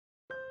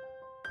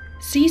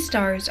Sea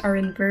stars are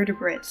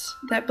invertebrates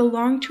that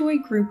belong to a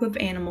group of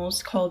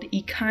animals called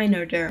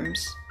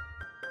echinoderms.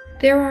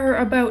 There are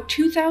about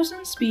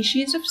 2,000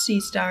 species of sea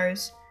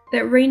stars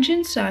that range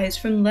in size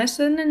from less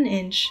than an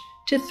inch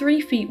to 3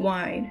 feet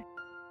wide.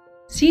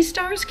 Sea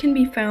stars can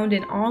be found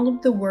in all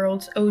of the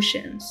world's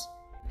oceans.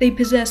 They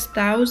possess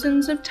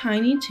thousands of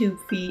tiny tube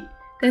feet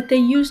that they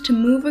use to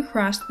move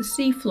across the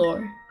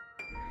seafloor.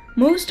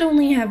 Most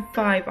only have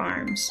 5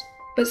 arms,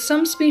 but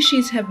some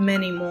species have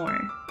many more.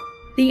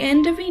 The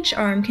end of each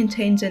arm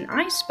contains an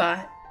eye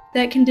spot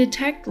that can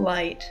detect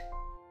light.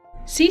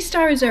 Sea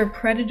stars are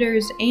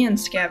predators and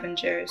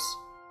scavengers.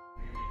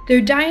 Their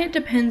diet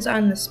depends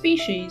on the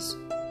species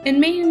and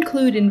may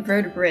include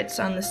invertebrates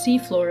on the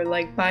seafloor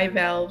like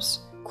bivalves,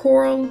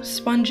 coral,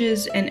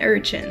 sponges, and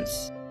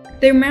urchins.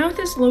 Their mouth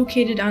is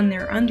located on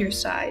their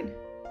underside.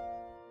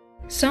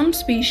 Some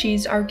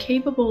species are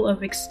capable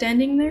of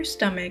extending their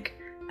stomach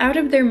out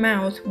of their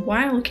mouth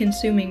while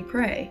consuming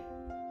prey.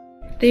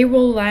 They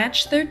will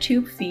latch their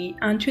tube feet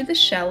onto the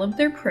shell of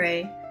their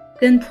prey,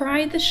 then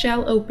pry the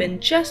shell open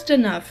just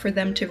enough for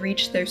them to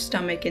reach their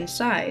stomach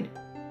inside.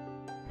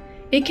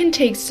 It can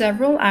take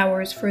several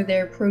hours for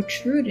their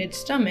protruded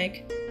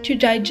stomach to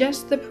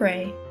digest the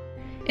prey.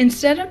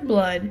 Instead of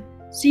blood,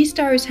 sea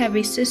stars have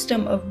a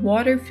system of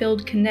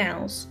water-filled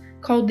canals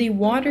called the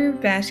water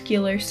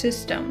vascular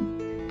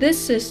system.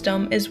 This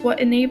system is what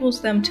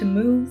enables them to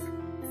move,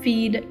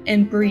 feed,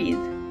 and breathe.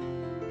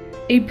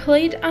 A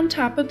plate on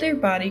top of their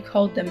body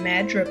called the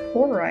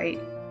madreporite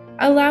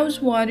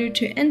allows water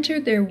to enter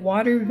their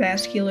water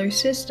vascular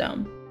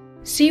system.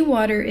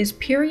 Seawater is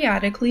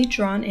periodically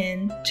drawn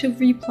in to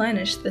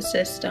replenish the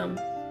system.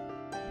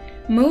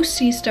 Most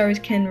sea stars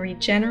can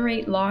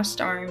regenerate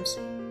lost arms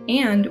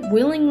and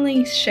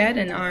willingly shed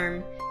an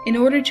arm in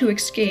order to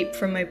escape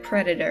from a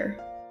predator.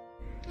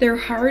 Their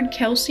hard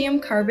calcium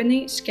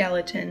carbonate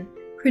skeleton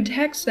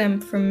protects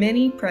them from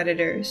many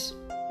predators.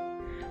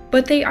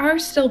 But they are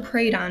still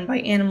preyed on by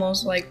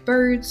animals like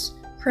birds,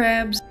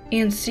 crabs,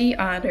 and sea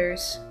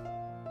otters.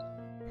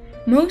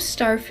 Most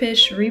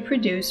starfish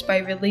reproduce by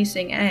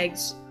releasing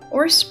eggs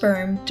or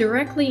sperm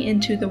directly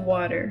into the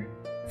water.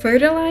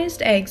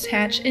 Fertilized eggs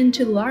hatch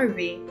into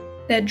larvae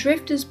that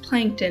drift as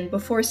plankton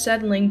before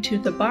settling to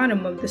the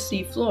bottom of the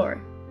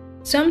seafloor.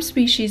 Some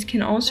species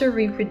can also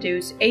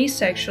reproduce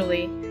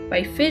asexually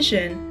by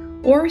fission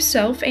or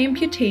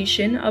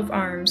self-amputation of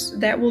arms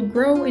that will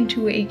grow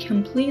into a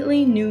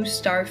completely new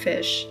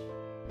starfish.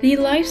 The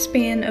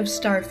lifespan of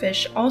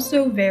starfish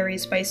also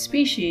varies by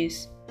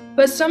species,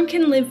 but some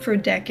can live for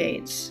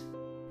decades.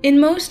 In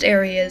most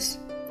areas,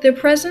 the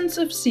presence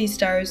of sea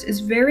stars is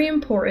very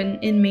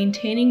important in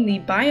maintaining the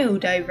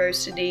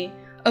biodiversity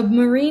of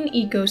marine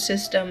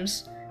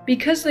ecosystems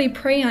because they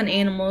prey on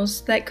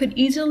animals that could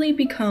easily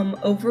become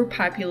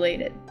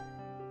overpopulated.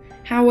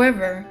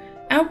 However,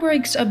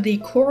 outbreaks of the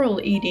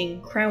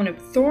coral-eating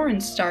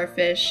crown-of-thorns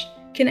starfish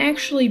can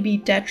actually be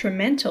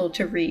detrimental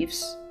to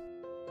reefs.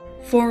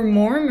 For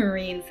more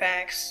marine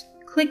facts,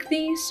 click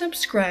the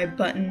subscribe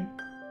button.